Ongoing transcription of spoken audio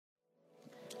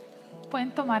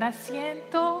Pueden tomar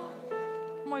asiento.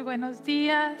 Muy buenos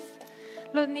días.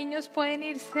 Los niños pueden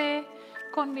irse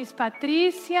con Miss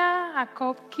Patricia a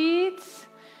Cop Kids.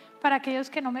 Para aquellos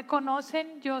que no me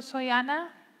conocen, yo soy Ana,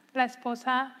 la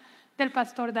esposa del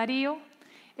pastor Darío.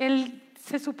 Él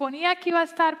se suponía que iba a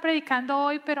estar predicando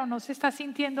hoy, pero no se está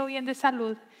sintiendo bien de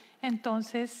salud.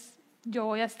 Entonces yo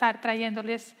voy a estar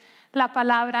trayéndoles la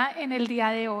palabra en el día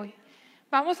de hoy.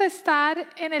 Vamos a estar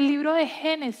en el libro de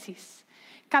Génesis,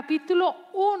 capítulo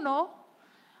 1,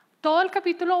 todo el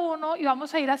capítulo 1, y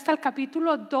vamos a ir hasta el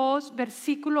capítulo 2,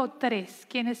 versículo 3.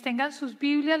 Quienes tengan sus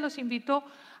Biblias, los invito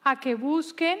a que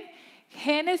busquen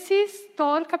Génesis,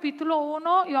 todo el capítulo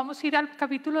 1, y vamos a ir al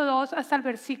capítulo 2 hasta el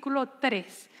versículo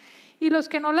 3. Y los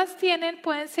que no las tienen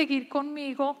pueden seguir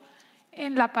conmigo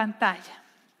en la pantalla.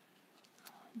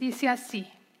 Dice así: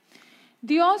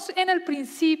 Dios en el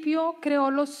principio creó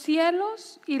los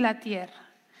cielos y la tierra.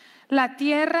 La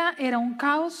tierra era un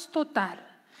caos total.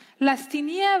 Las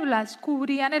tinieblas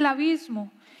cubrían el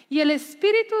abismo y el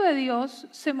Espíritu de Dios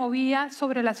se movía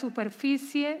sobre la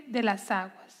superficie de las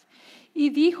aguas. Y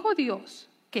dijo Dios: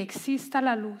 que exista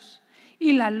la luz.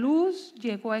 Y la luz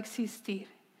llegó a existir.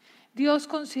 Dios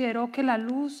consideró que la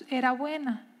luz era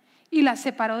buena y la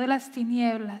separó de las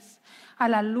tinieblas. A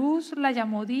la luz la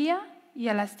llamó día y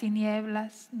a las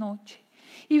tinieblas noche.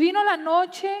 Y vino la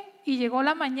noche y llegó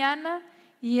la mañana,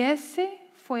 y ese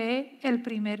fue el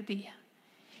primer día.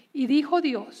 Y dijo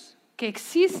Dios: que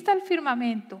exista el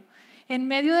firmamento en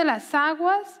medio de las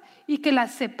aguas y que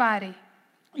las separe.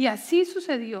 Y así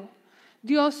sucedió.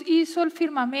 Dios hizo el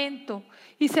firmamento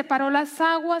y separó las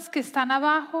aguas que están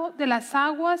abajo de las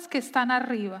aguas que están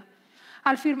arriba.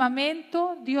 Al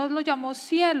firmamento Dios lo llamó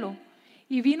cielo.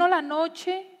 Y vino la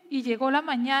noche y llegó la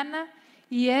mañana,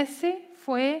 y ese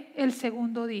fue el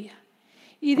segundo día.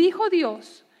 Y dijo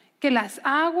Dios: que las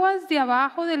aguas de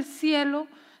abajo del cielo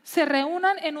se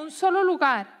reúnan en un solo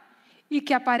lugar y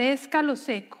que aparezca lo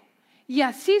seco. Y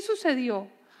así sucedió.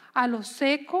 A lo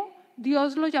seco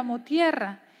Dios lo llamó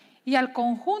tierra, y al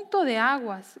conjunto de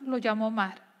aguas lo llamó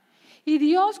mar. Y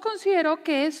Dios consideró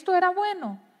que esto era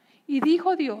bueno. Y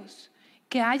dijo Dios: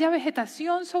 que haya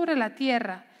vegetación sobre la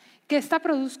tierra, que ésta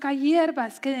produzca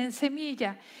hierbas que den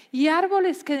semilla y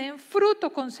árboles que den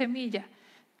fruto con semilla,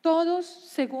 todos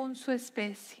según su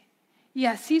especie. Y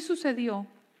así sucedió.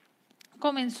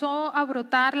 Comenzó a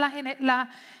brotar la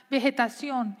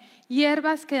vegetación,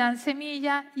 hierbas que dan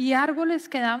semilla y árboles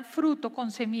que dan fruto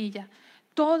con semilla,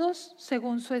 todos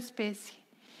según su especie.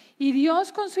 Y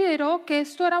Dios consideró que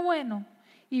esto era bueno.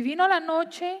 Y vino la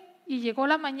noche y llegó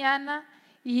la mañana,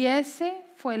 y ese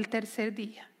fue el tercer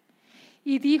día.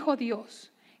 Y dijo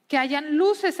Dios: que hayan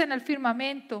luces en el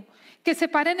firmamento, que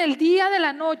separen el día de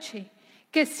la noche,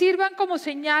 que sirvan como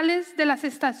señales de las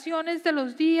estaciones de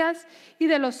los días y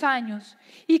de los años,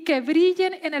 y que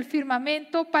brillen en el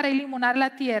firmamento para iluminar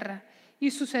la tierra.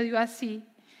 Y sucedió así.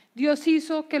 Dios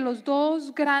hizo que los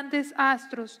dos grandes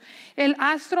astros, el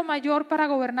astro mayor para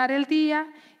gobernar el día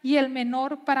y el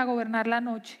menor para gobernar la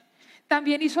noche.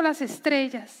 También hizo las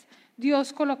estrellas.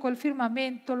 Dios colocó el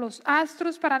firmamento, los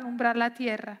astros para alumbrar la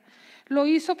tierra. Lo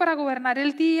hizo para gobernar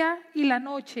el día y la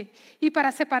noche y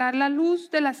para separar la luz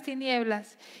de las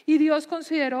tinieblas. Y Dios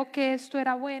consideró que esto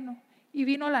era bueno. Y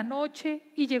vino la noche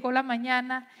y llegó la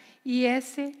mañana, y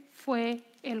ese fue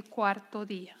el cuarto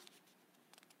día.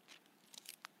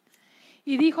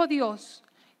 Y dijo Dios: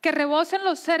 que rebosen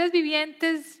los seres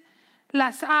vivientes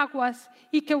las aguas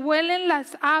y que vuelen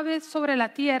las aves sobre la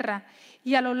tierra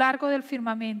y a lo largo del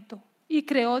firmamento. Y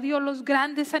creó Dios los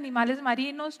grandes animales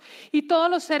marinos y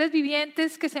todos los seres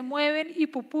vivientes que se mueven y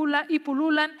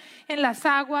pululan en las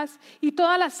aguas, y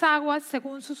todas las aguas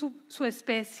según su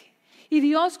especie. Y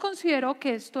Dios consideró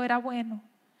que esto era bueno,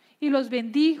 y los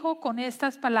bendijo con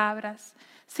estas palabras: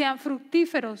 sean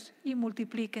fructíferos y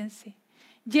multiplíquense.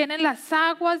 Llenen las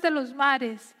aguas de los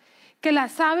mares, que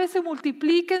las aves se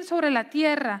multipliquen sobre la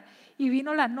tierra. Y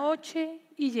vino la noche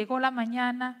y llegó la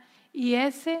mañana, y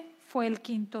ese fue el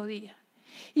quinto día.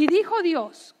 Y dijo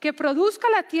Dios: que produzca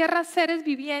la tierra seres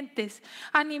vivientes,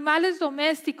 animales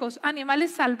domésticos,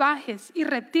 animales salvajes y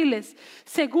reptiles,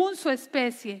 según su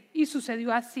especie. Y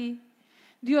sucedió así.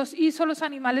 Dios hizo los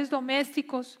animales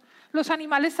domésticos, los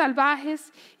animales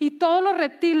salvajes y todos los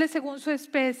reptiles según su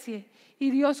especie. Y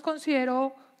Dios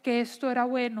consideró que esto era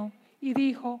bueno, y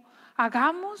dijo: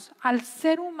 hagamos al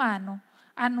ser humano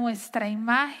a nuestra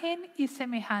imagen y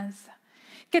semejanza,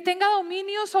 que tenga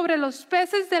dominio sobre los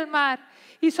peces del mar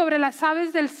y sobre las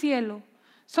aves del cielo,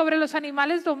 sobre los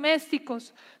animales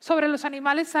domésticos, sobre los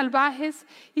animales salvajes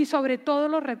y sobre todos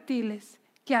los reptiles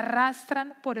que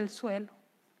arrastran por el suelo.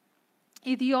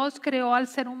 Y Dios creó al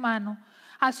ser humano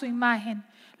a su imagen.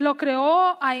 Lo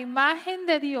creó a imagen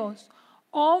de Dios.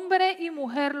 Hombre y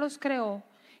mujer los creó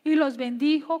y los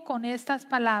bendijo con estas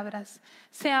palabras: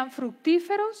 sean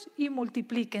fructíferos y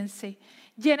multiplíquense.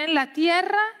 Llenen la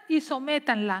tierra y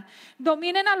sométanla.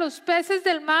 Dominen a los peces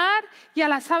del mar y a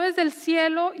las aves del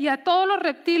cielo y a todos los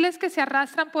reptiles que se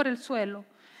arrastran por el suelo.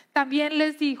 También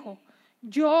les dijo: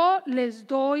 yo les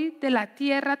doy de la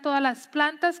tierra todas las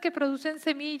plantas que producen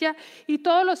semilla y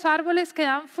todos los árboles que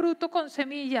dan fruto con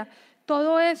semilla.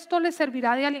 Todo esto les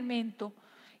servirá de alimento.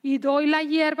 Y doy la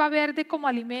hierba verde como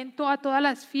alimento a todas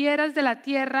las fieras de la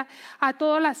tierra, a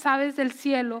todas las aves del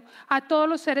cielo, a todos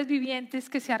los seres vivientes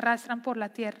que se arrastran por la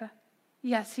tierra.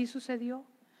 Y así sucedió.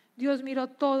 Dios miró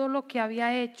todo lo que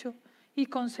había hecho y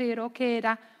consideró que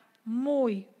era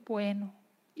muy bueno.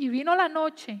 Y vino la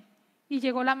noche y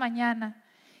llegó la mañana,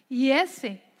 y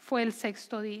ese fue el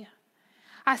sexto día.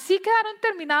 Así quedaron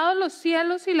terminados los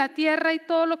cielos y la tierra y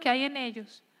todo lo que hay en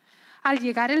ellos. Al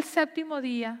llegar el séptimo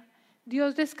día,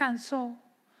 Dios descansó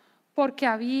porque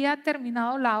había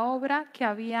terminado la obra que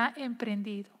había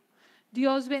emprendido.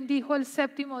 Dios bendijo el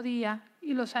séptimo día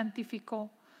y lo santificó,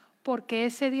 porque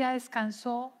ese día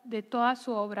descansó de toda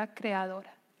su obra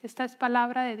creadora. Esta es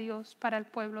palabra de Dios para el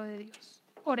pueblo de Dios.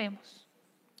 Oremos.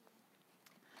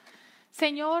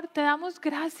 Señor, te damos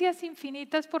gracias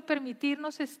infinitas por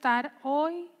permitirnos estar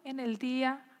hoy en el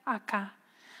día acá,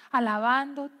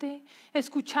 alabándote,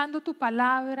 escuchando tu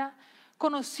palabra,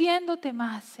 conociéndote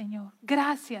más, Señor.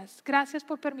 Gracias, gracias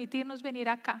por permitirnos venir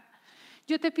acá.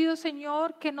 Yo te pido,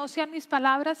 Señor, que no sean mis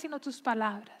palabras, sino tus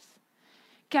palabras.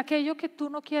 Que aquello que tú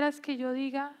no quieras que yo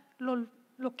diga,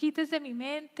 lo quites de mi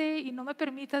mente y no me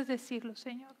permitas decirlo,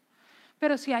 Señor.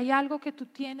 Pero si hay algo que tú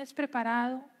tienes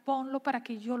preparado, ponlo para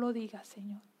que yo lo diga,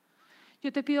 Señor.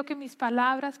 Yo te pido que mis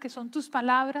palabras, que son tus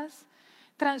palabras,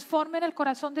 transformen el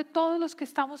corazón de todos los que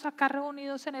estamos acá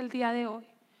reunidos en el día de hoy.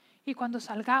 Y cuando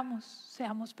salgamos,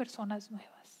 seamos personas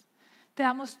nuevas. Te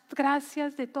damos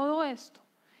gracias de todo esto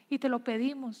y te lo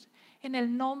pedimos en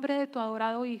el nombre de tu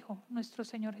adorado Hijo, nuestro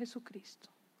Señor Jesucristo.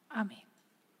 Amén.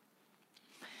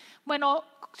 Bueno,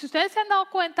 si ustedes se han dado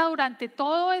cuenta, durante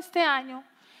todo este año,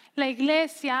 la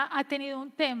iglesia ha tenido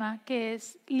un tema que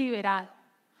es liberado.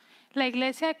 La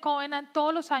iglesia de Covenant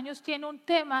todos los años tiene un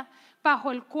tema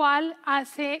bajo el cual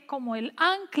hace como el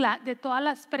ancla de todas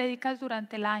las prédicas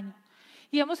durante el año.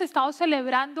 Y hemos estado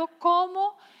celebrando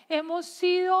cómo hemos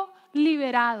sido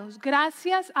liberados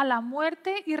gracias a la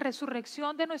muerte y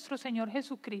resurrección de nuestro Señor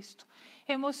Jesucristo.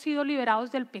 Hemos sido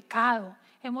liberados del pecado,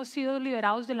 hemos sido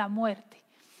liberados de la muerte.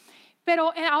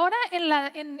 Pero ahora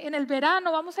en el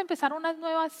verano vamos a empezar unas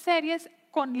nuevas series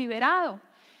con liberado.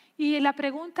 Y la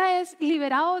pregunta es,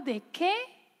 ¿liberado de qué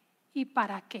y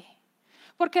para qué?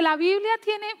 Porque la Biblia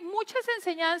tiene muchas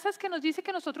enseñanzas que nos dice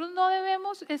que nosotros no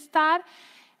debemos estar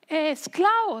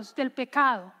esclavos del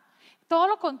pecado. Todo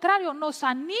lo contrario, nos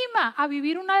anima a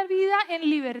vivir una vida en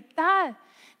libertad,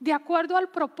 de acuerdo al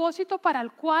propósito para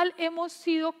el cual hemos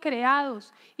sido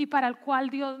creados y para el cual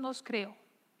Dios nos creó.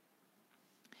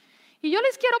 Y yo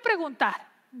les quiero preguntar,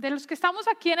 de los que estamos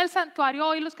aquí en el santuario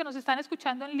hoy, los que nos están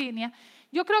escuchando en línea,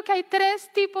 yo creo que hay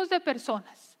tres tipos de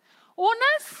personas.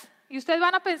 Unas, y ustedes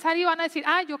van a pensar y van a decir,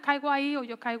 yo caigo ahí, o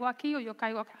yo caigo aquí, o yo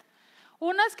caigo acá.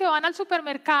 Unas que van al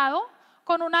supermercado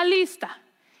con una lista,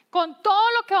 con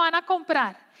todo lo que van a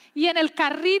comprar, y en el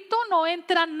carrito no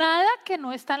entra nada que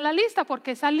no está en la lista,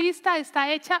 porque esa lista está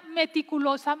hecha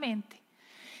meticulosamente.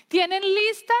 Tienen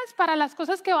listas para las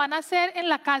cosas que van a hacer en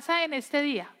la casa en este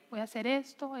día. Voy a hacer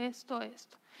esto, esto,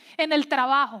 esto. En el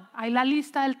trabajo, hay la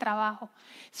lista del trabajo.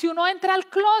 Si uno entra al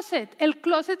closet, el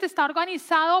closet está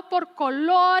organizado por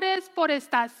colores, por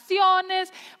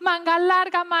estaciones, manga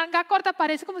larga, manga corta,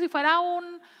 parece como si fuera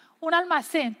un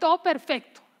almacén, todo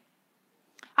perfecto.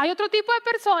 Hay otro tipo de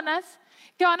personas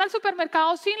que van al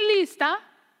supermercado sin lista,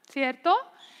 ¿cierto?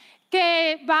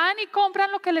 Que van y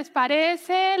compran lo que les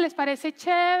parece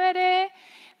chévere.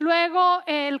 Luego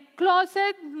el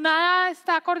closet, nada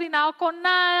está coordinado con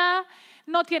nada,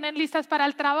 no tienen listas para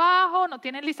el trabajo, no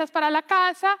tienen listas para la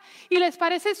casa y les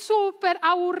parece súper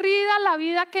aburrida la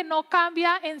vida que no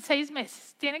cambia en 6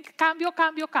 meses. Tienen cambio.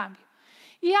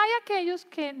 Y hay aquellos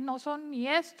que no son ni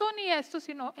esto,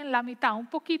 sino en la mitad, un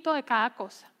poquito de cada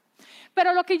cosa.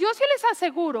 Pero lo que yo sí les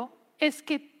aseguro es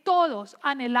que todos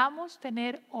anhelamos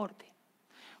tener orden,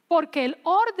 porque el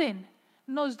orden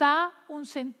nos da un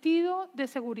sentido de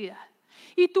seguridad.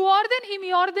 Y tu orden y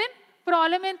mi orden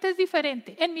probablemente es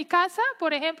diferente. En mi casa,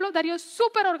 por ejemplo, Darío es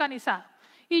súper organizado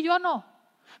y yo no.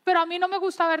 Pero a mí no me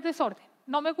gusta ver desorden.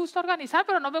 No me gusta organizar,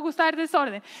 pero no me gusta ver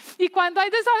desorden. Y cuando hay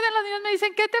desorden, los niños me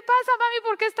dicen, ¿qué te pasa, mami?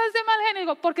 ¿Por qué estás de mal genio?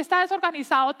 Digo, porque está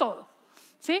desorganizado todo.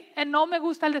 ¿Sí? No me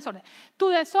gusta el desorden. Tu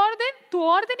desorden, tu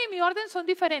orden y mi orden son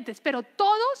diferentes, pero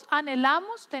todos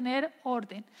anhelamos tener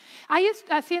orden. Ahí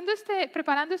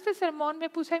preparando este sermón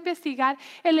me puse a investigar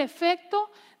el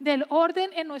efecto del orden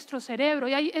en nuestro cerebro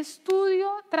y hay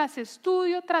estudio tras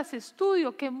estudio tras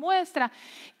estudio que muestra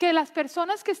que las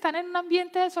personas que están en un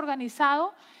ambiente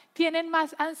desorganizado tienen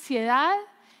más ansiedad,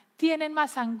 tienen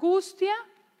más angustia.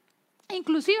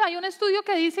 Inclusive hay un estudio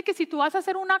que dice que si tú vas a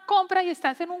hacer una compra y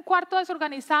estás en un cuarto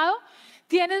desorganizado,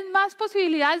 tienes más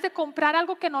posibilidades de comprar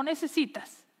algo que no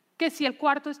necesitas que si el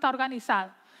cuarto está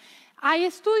organizado. Hay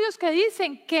estudios que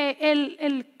dicen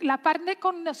que la parte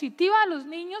cognitiva de los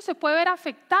niños se puede ver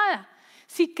afectada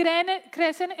si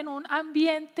crecen en un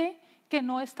ambiente que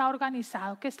no está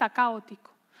organizado, que está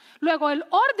caótico. Luego, el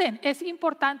orden es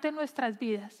importante en nuestras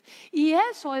vidas y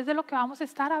eso es de lo que vamos a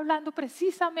estar hablando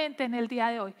precisamente en el día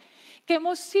de hoy. Que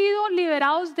hemos sido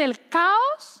liberados del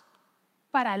caos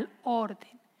para el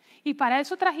orden. Y para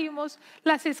eso trajimos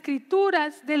las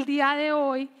escrituras del día de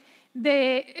hoy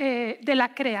de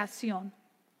la creación.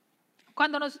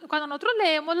 Cuando nosotros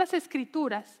leemos las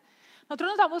escrituras, nosotros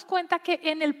nos damos cuenta que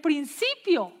en el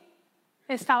principio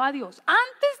estaba Dios.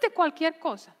 Antes de cualquier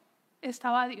cosa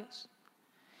estaba Dios.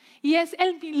 Y es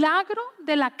el milagro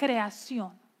de la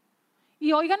creación.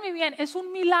 Y óiganme bien, es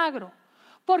un milagro.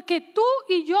 Porque tú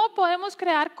y yo podemos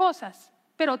crear cosas,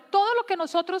 pero todo lo que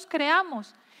nosotros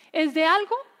creamos es de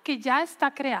algo que ya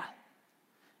está creado.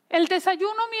 El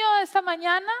desayuno mío de esta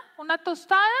mañana, una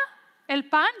tostada, el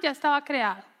pan ya estaba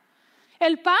creado.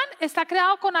 El pan está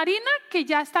creado con harina que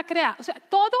ya está creada. O sea,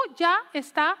 todo ya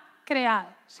está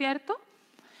creado, ¿cierto?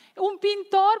 Un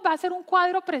pintor va a hacer un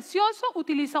cuadro precioso,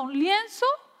 utiliza un lienzo,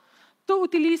 tú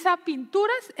utilizas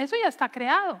pinturas, eso ya está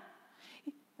creado.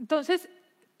 Entonces,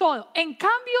 todo. En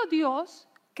cambio, Dios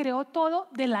creó todo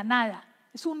de la nada.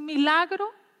 Es un milagro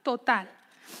total.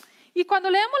 Y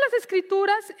cuando leemos las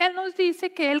escrituras, Él nos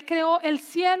dice que Él creó el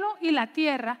cielo y la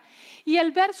tierra. Y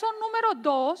el verso número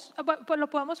 2, pues lo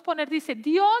podemos poner, dice,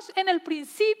 Dios en el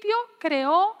principio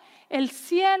creó el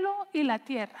cielo y la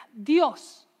tierra.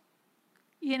 Dios.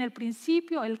 Y en el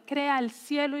principio Él crea el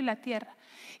cielo y la tierra.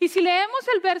 Y si leemos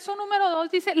el verso número 2,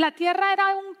 dice, la tierra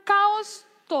era un caos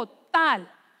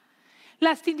total.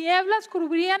 Las tinieblas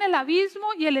cubrían el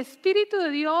abismo y el Espíritu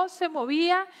de Dios se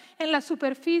movía en la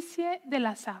superficie de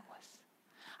las aguas.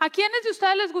 ¿A quiénes de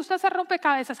ustedes les gusta hacer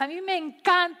rompecabezas? A mí me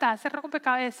encanta hacer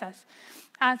rompecabezas.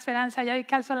 Esperanza, ya vi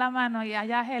que alzó la mano y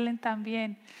allá Helen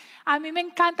también. A mí me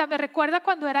encanta, me recuerda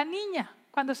cuando era niña.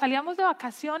 Cuando salíamos de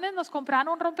vacaciones nos compraban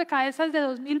un rompecabezas de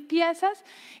 2,000 piezas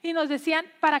y nos decían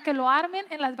para que lo armen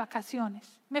en las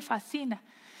vacaciones. Me fascina.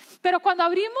 Pero cuando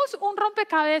abrimos un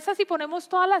rompecabezas y ponemos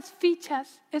todas las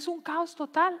fichas, es un caos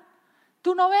total.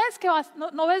 Tú no ves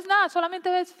no ves nada,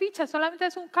 solamente ves fichas, solamente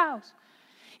es un caos.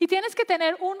 Y tienes que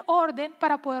tener un orden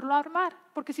para poderlo armar,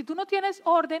 porque si tú no tienes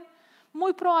orden,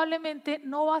 muy probablemente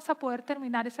no vas a poder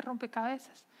terminar ese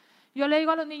rompecabezas. Yo le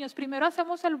digo a los niños, primero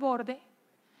hacemos el borde,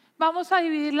 vamos a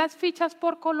dividir las fichas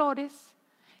por colores,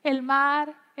 el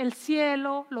mar, el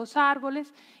cielo, los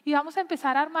árboles, y vamos a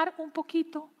empezar a armar un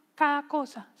poquito cada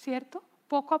cosa, ¿cierto?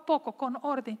 Poco a poco, con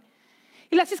orden.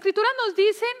 Y las escrituras nos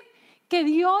dicen que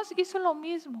Dios hizo lo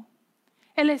mismo.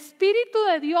 El Espíritu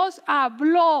de Dios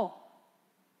habló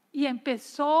y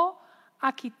empezó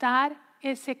a quitar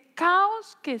ese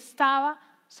caos que estaba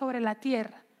sobre la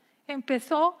tierra.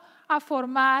 Empezó a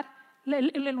formar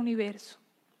el universo.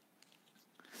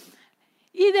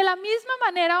 Y de la misma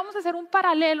manera vamos a hacer un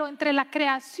paralelo entre la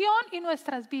creación y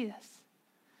nuestras vidas.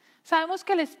 Sabemos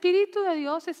que el Espíritu de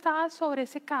Dios estaba sobre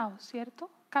ese caos, ¿cierto?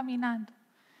 Caminando.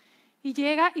 Y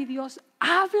llega y Dios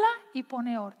habla y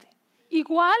pone orden.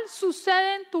 Igual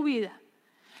sucede en tu vida.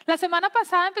 La semana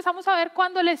pasada empezamos a ver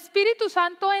cuando el Espíritu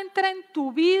Santo entra en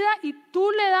tu vida y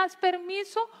tú le das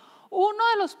permiso, uno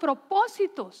de los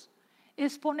propósitos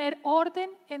es poner orden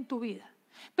en tu vida.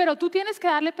 Pero tú tienes que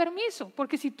darle permiso,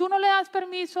 porque si tú no le das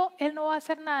permiso, Él no va a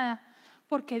hacer nada,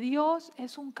 porque Dios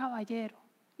es un caballero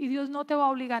y Dios no te va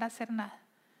a obligar a hacer nada.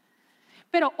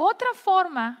 Pero otra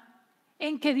forma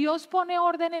en que Dios pone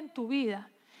orden en tu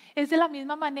vida es de la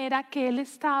misma manera que Él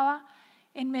estaba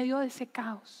en medio de ese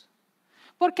caos.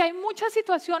 Porque hay muchas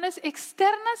situaciones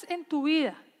externas en tu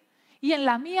vida y en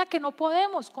la mía que no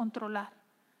podemos controlar.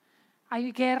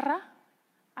 Hay guerra,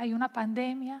 hay una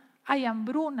pandemia, hay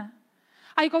hambruna,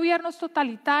 hay gobiernos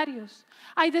totalitarios,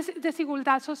 hay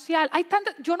desigualdad social,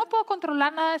 yo no puedo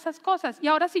controlar nada de esas cosas. Y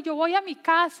ahora si yo voy a mi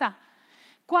casa,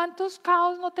 ¿cuántos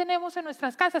caos no tenemos en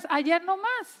nuestras casas? Ayer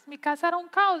nomás, mi casa era un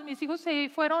caos, mis hijos se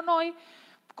fueron hoy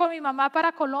con mi mamá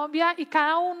para Colombia y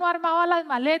cada uno armaba las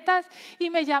maletas y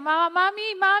me llamaba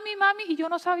mami, mami, mami y yo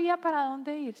no sabía para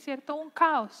dónde ir, ¿cierto? Un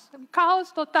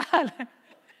caos total.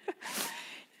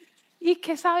 ¿Y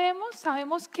qué sabemos?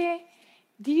 Sabemos que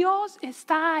Dios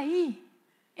está ahí,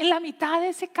 en la mitad de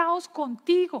ese caos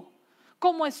contigo,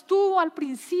 como estuvo al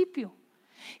principio.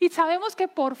 Y sabemos que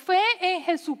por fe en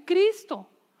Jesucristo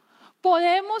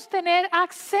podemos tener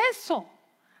acceso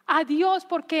a Dios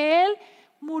porque Él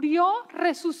murió,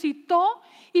 resucitó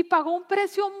y pagó un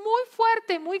precio muy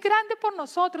fuerte, muy grande por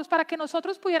nosotros para que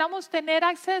nosotros pudiéramos tener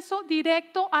acceso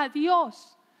directo a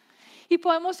Dios. Y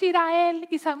podemos ir a Él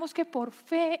y sabemos que por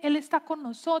fe Él está con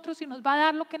nosotros y nos va a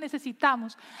dar lo que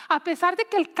necesitamos. A pesar de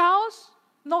que el caos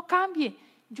no cambie,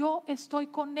 yo estoy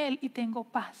con Él y tengo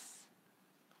paz.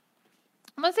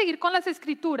 Vamos a seguir con las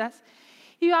escrituras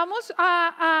y vamos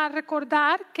a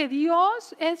recordar que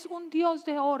Dios es un Dios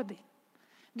de orden.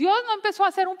 Dios no empezó a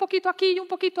hacer un poquito aquí y un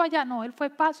poquito allá, no, Él fue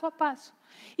paso a paso.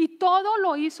 Y todo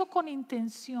lo hizo con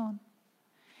intención.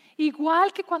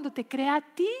 Igual que cuando te crea a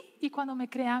ti y cuando me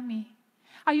crea a mí.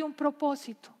 Hay un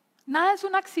propósito. Nada es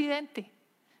un accidente.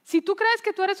 Si tú crees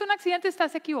que tú eres un accidente,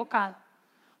 estás equivocado.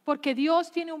 Porque Dios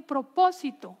tiene un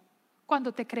propósito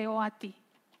cuando te creó a ti.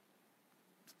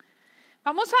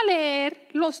 Vamos a leer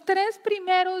los 3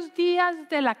 primeros días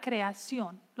de la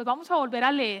creación. Los vamos a volver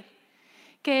a leer.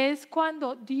 Que es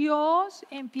cuando Dios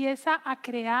empieza a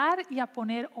crear y a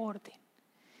poner orden.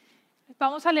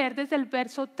 Vamos a leer desde el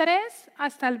verso 3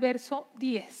 hasta el verso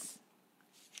 10.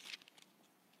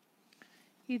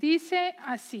 Y dice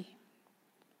así: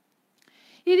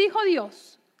 y dijo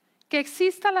Dios, que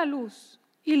exista la luz,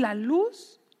 y la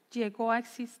luz llegó a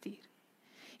existir.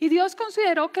 Y Dios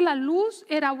consideró que la luz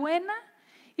era buena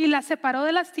y la separó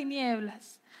de las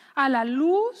tinieblas. A la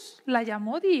luz la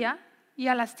llamó día y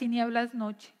a las tinieblas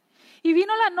noche. Y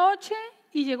vino la noche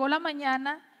y llegó la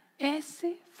mañana.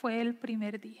 Ese fue el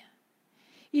primer día.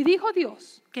 Y dijo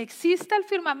Dios, que exista el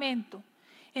firmamento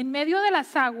en medio de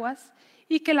las aguas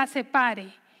y que las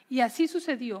separe. Y así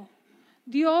sucedió.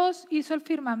 Dios hizo el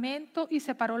firmamento y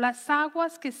separó las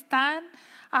aguas que están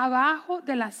abajo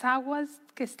de las aguas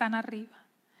que están arriba.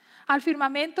 Al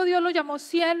firmamento Dios lo llamó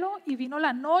cielo y vino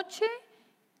la noche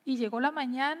y llegó la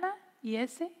mañana y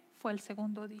ese fue el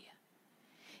segundo día.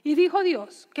 Y dijo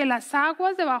Dios, que las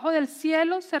aguas debajo del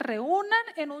cielo se reúnan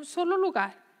en un solo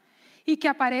lugar y que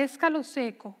aparezca lo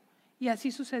seco. Y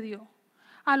así sucedió.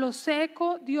 A lo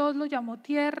seco Dios lo llamó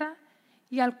tierra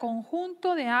y al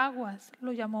conjunto de aguas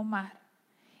lo llamó mar.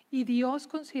 Y Dios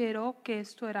consideró que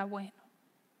esto era bueno.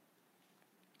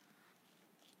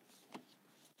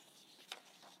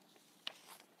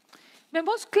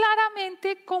 Vemos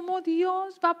claramente cómo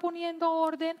Dios va poniendo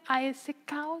orden a ese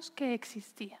caos que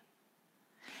existía.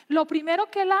 Lo primero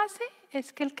que Él hace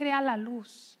es que Él crea la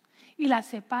luz y la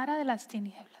separa de las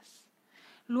tinieblas.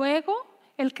 Luego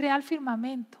Él crea el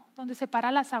firmamento, donde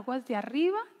separa las aguas de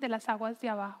arriba de las aguas de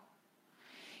abajo.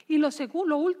 Y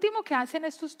lo último que hace en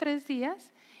estos 3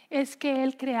 días es que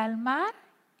Él crea el mar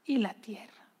y la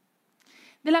tierra.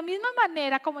 De la misma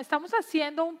manera como estamos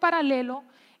haciendo un paralelo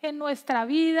en nuestra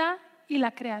vida y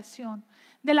la creación,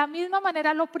 de la misma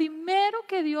manera lo primero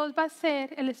que Dios va a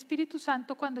hacer, el Espíritu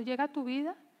Santo, cuando llega a tu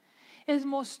vida, es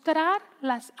mostrar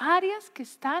las áreas que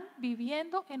están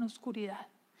viviendo en oscuridad.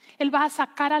 Él va a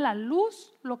sacar a la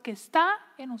luz lo que está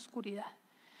en oscuridad.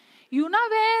 Y una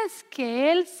vez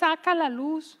que Él saca a la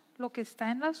luz lo que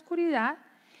está en la oscuridad,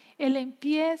 Él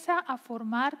empieza a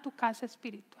formar tu casa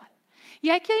espiritual. Y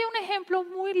aquí hay un ejemplo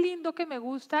muy lindo que me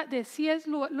gusta de C.S.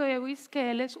 Lewis,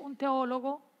 que él es un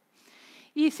teólogo,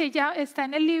 y está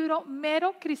en el libro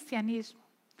Mero Cristianismo.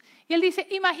 Y él dice,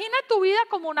 imagina tu vida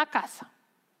como una casa.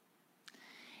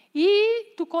 Y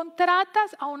tú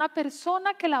contratas a una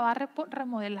persona que la va a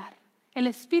remodelar. El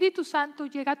Espíritu Santo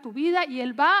llega a tu vida y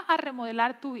Él va a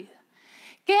remodelar tu vida.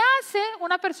 ¿Qué hace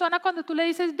una persona cuando tú le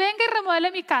dices, venga y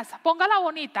remodele mi casa, póngala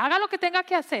bonita, haga lo que tenga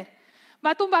que hacer?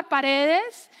 Va a tumbar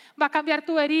paredes, va a cambiar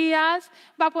tuberías,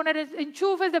 va a poner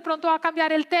enchufes, de pronto va a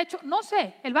cambiar el techo, no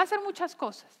sé, Él va a hacer muchas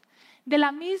cosas. De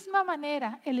la misma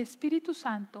manera, el Espíritu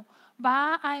Santo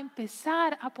va a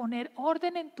empezar a poner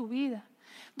orden en tu vida.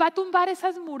 Va a tumbar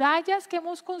esas murallas que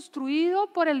hemos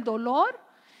construido por el dolor,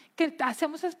 que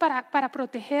hacemos es para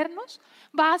protegernos.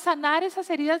 Va a sanar esas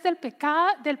heridas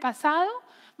del pasado.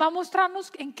 Va a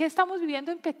mostrarnos en qué estamos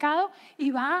viviendo en pecado y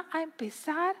va a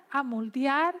empezar a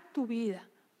moldear tu vida.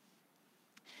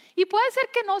 Y puede ser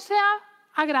que no sea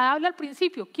agradable al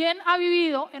principio. ¿Quién ha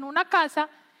vivido en una casa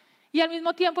y al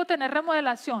mismo tiempo tener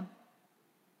remodelación?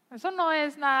 Eso no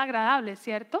es nada agradable,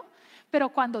 ¿cierto? Pero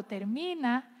cuando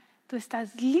termina, tú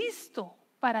estás listo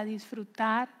para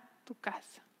disfrutar tu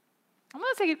casa. Vamos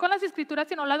a seguir con las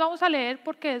escrituras y no las vamos a leer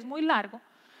porque es muy largo.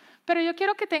 Pero yo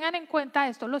quiero que tengan en cuenta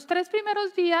esto. Los 3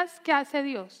 primeros días que hace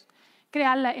Dios,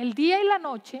 crea el día y la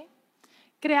noche,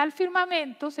 crea el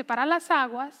firmamento, separa las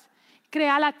aguas,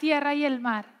 crea la tierra y el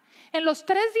mar. En los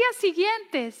 3 días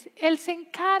siguientes, Él se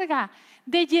encarga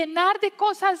de llenar de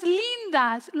cosas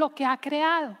lindas lo que ha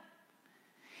creado.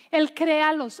 Él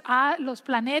crea los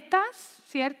planetas,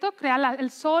 ¿cierto? Crea el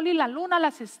sol y la luna,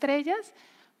 las estrellas,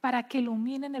 para que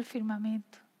iluminen el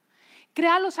firmamento.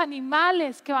 Crea los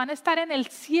animales que van a estar en el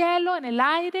cielo, en el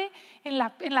aire, en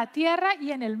la tierra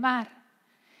y en el mar.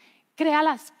 Crea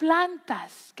las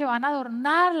plantas que van a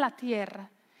adornar la tierra.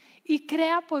 Y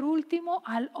crea por último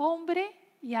al hombre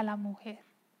y a la mujer.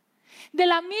 De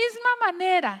la misma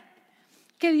manera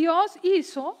que Dios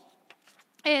hizo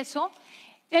eso,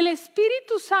 el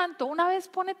Espíritu Santo, una vez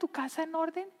pone tu casa en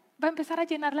orden, va a empezar a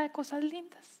llenarla de cosas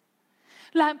lindas.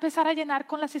 La va a empezar a llenar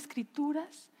con las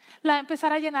escrituras, la va a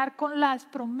empezar a llenar con las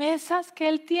promesas que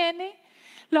Él tiene,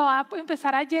 la va a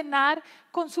empezar a llenar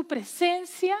con su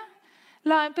presencia,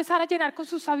 la va a empezar a llenar con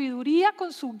su sabiduría,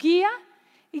 con su guía,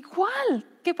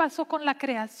 igual que pasó con la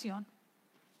creación.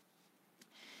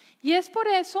 Y es por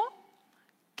eso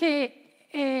que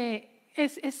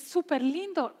es súper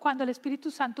lindo cuando el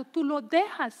Espíritu Santo tú lo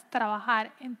dejas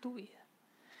trabajar en tu vida.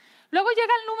 Luego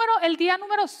llega el día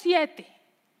número 7.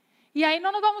 Y ahí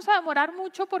no nos vamos a demorar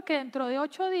mucho porque dentro de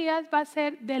 8 días va a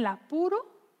ser del apuro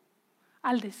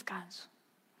al descanso.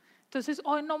 Entonces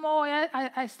hoy no me voy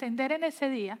a extender en ese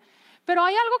día. Pero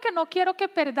hay algo que no quiero que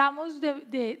perdamos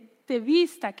de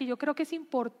vista, que yo creo que es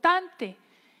importante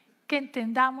que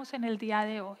entendamos en el día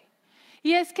de hoy.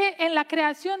 Y es que en la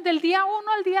creación del día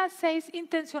 1 al día 6,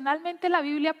 intencionalmente la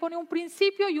Biblia pone un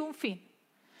principio y un fin.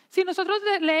 Si nosotros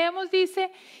leemos,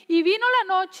 dice, y vino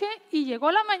la noche y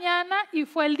llegó la mañana y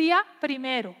fue el día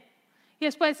primero. Y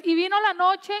después, y vino la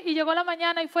noche y llegó la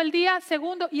mañana y fue el día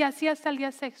segundo y así hasta el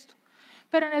día sexto.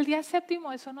 Pero en el día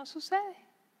séptimo eso no sucede.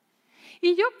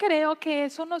 Y yo creo que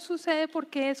eso no sucede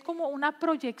porque es como una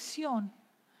proyección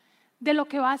de lo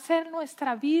que va a ser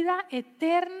nuestra vida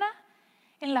eterna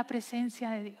en la presencia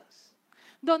de Dios.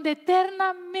 Donde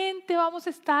eternamente vamos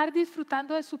a estar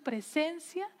disfrutando de su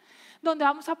presencia, donde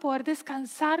vamos a poder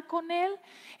descansar con Él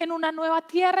en una nueva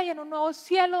tierra y en un nuevo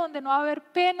cielo, donde no va a haber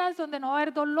penas, donde no va a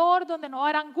haber dolor, donde no va a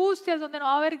haber angustias, donde no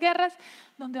va a haber guerras,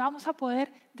 donde vamos a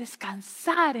poder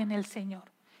descansar en el Señor.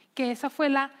 Que esa fue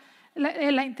la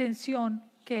intención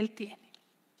que Él tiene.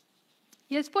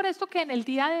 Y es por esto que en el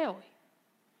día de hoy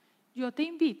yo te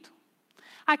invito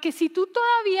a que si tú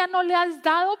todavía no le has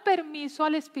dado permiso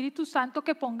al Espíritu Santo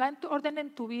que ponga en orden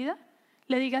en tu vida,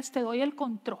 le digas, te doy el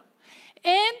control.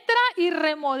 Entra y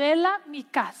remodela mi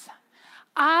casa.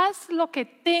 Haz lo que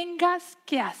tengas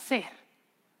que hacer.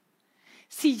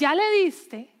 Si ya le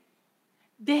diste,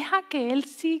 deja que Él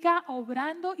siga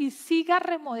obrando y siga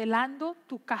remodelando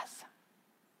tu casa.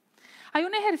 Hay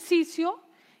un ejercicio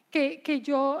que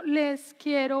yo les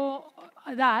quiero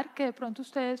dar, que de pronto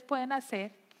ustedes pueden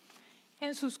hacer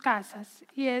en sus casas,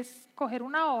 y es coger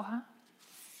una hoja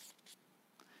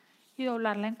y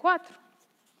doblarla en 4.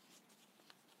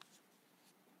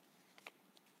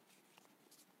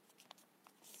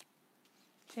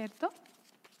 ¿Cierto?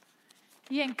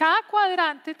 Y en cada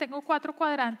cuadrante, tengo 4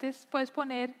 cuadrantes, puedes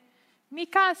poner mi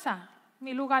casa,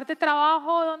 mi lugar de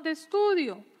trabajo donde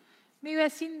estudio, mi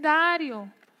vecindario,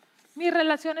 mis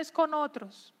relaciones con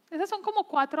otros. Esas son como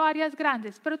 4 áreas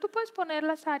grandes, pero tú puedes poner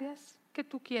las áreas que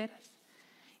tú quieras.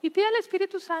 Y pide al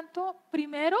Espíritu Santo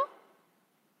primero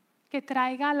que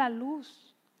traiga a la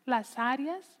luz las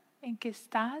áreas en que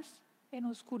estás en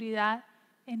oscuridad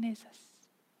en esas.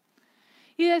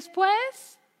 Y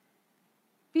después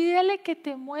pídele que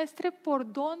te muestre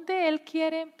por dónde Él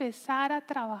quiere empezar a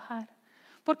trabajar.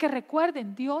 Porque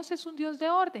recuerden, Dios es un Dios de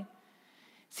orden.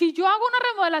 Si yo hago una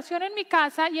remodelación en mi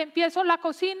casa y empiezo la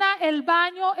cocina, el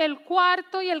baño, el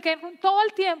cuarto y el game room todo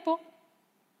el tiempo,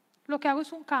 lo que hago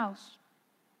es un caos.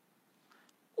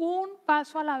 Un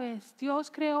paso a la vez. Dios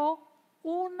creó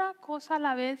una cosa a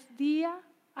la vez, día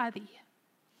a día.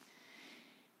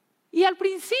 Y al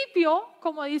principio,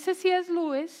 como dice C.S.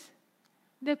 Lewis,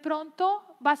 de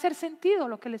pronto va a hacer sentido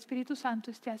lo que el Espíritu Santo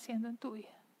esté haciendo en tu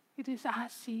vida. Y tú dices,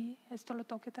 sí, esto lo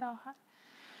tengo que trabajar.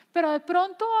 Pero de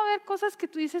pronto va a haber cosas que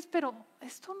tú dices, pero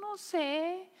esto no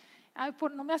sé,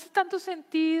 no me hace tanto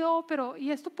sentido, pero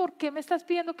 ¿y esto por qué me estás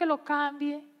pidiendo que lo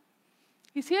cambie?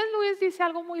 Y C.S. Lewis dice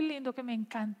algo muy lindo que me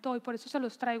encantó y por eso se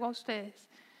los traigo a ustedes.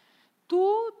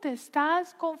 Tú te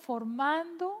estás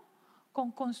conformando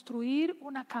con construir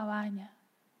una cabaña,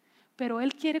 pero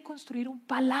Él quiere construir un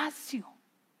palacio,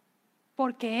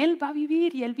 porque Él va a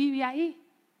vivir y Él vive ahí.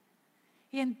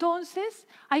 Y entonces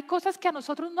hay cosas que a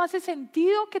nosotros no hace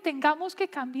sentido que tengamos que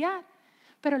cambiar,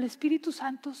 pero el Espíritu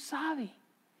Santo sabe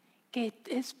que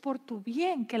es por tu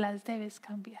bien que las debes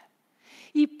cambiar.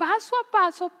 Y paso a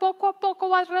paso, poco a poco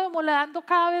vas remodelando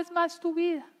cada vez más tu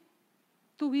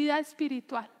vida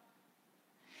espiritual.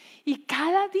 Y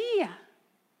cada día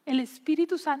el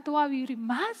Espíritu Santo va a vivir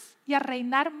más y a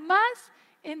reinar más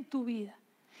en tu vida.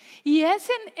 Y es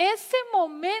en ese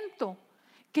momento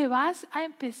que vas a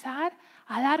empezar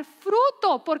a dar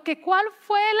fruto, porque ¿cuál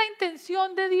fue la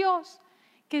intención de Dios?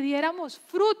 Que diéramos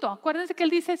fruto. Acuérdense que Él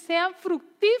dice, sean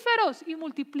fructíferos y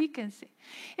multiplíquense.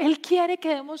 Él quiere que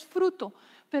demos fruto,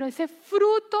 pero ese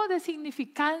fruto de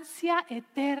significancia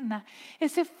eterna,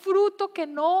 ese fruto que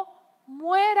no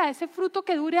muera, ese fruto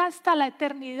que dure hasta la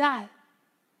eternidad.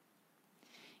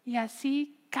 Y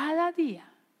así cada día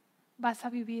vas a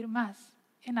vivir más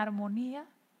en armonía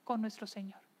con nuestro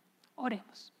Señor.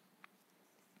 Oremos.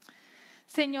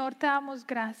 Señor, te damos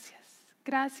gracias.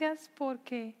 Gracias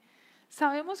porque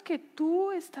sabemos que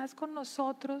tú estás con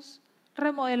nosotros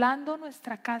remodelando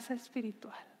nuestra casa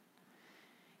espiritual.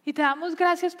 Y te damos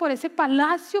gracias por ese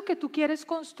palacio que tú quieres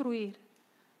construir,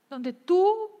 donde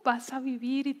tú vas a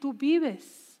vivir y tú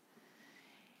vives.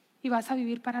 Y vas a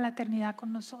vivir para la eternidad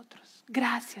con nosotros.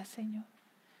 Gracias, Señor.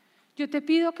 Yo te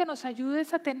pido que nos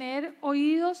ayudes a tener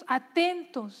oídos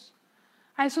atentos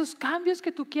a esos cambios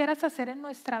que tú quieras hacer en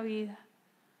nuestra vida,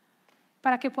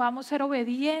 para que podamos ser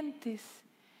obedientes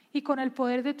y con el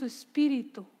poder de tu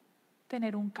Espíritu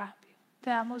tener un cambio. Te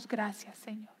damos gracias,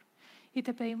 Señor. Y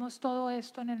te pedimos todo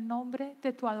esto en el nombre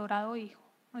de tu adorado Hijo,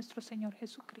 nuestro Señor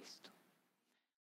Jesucristo.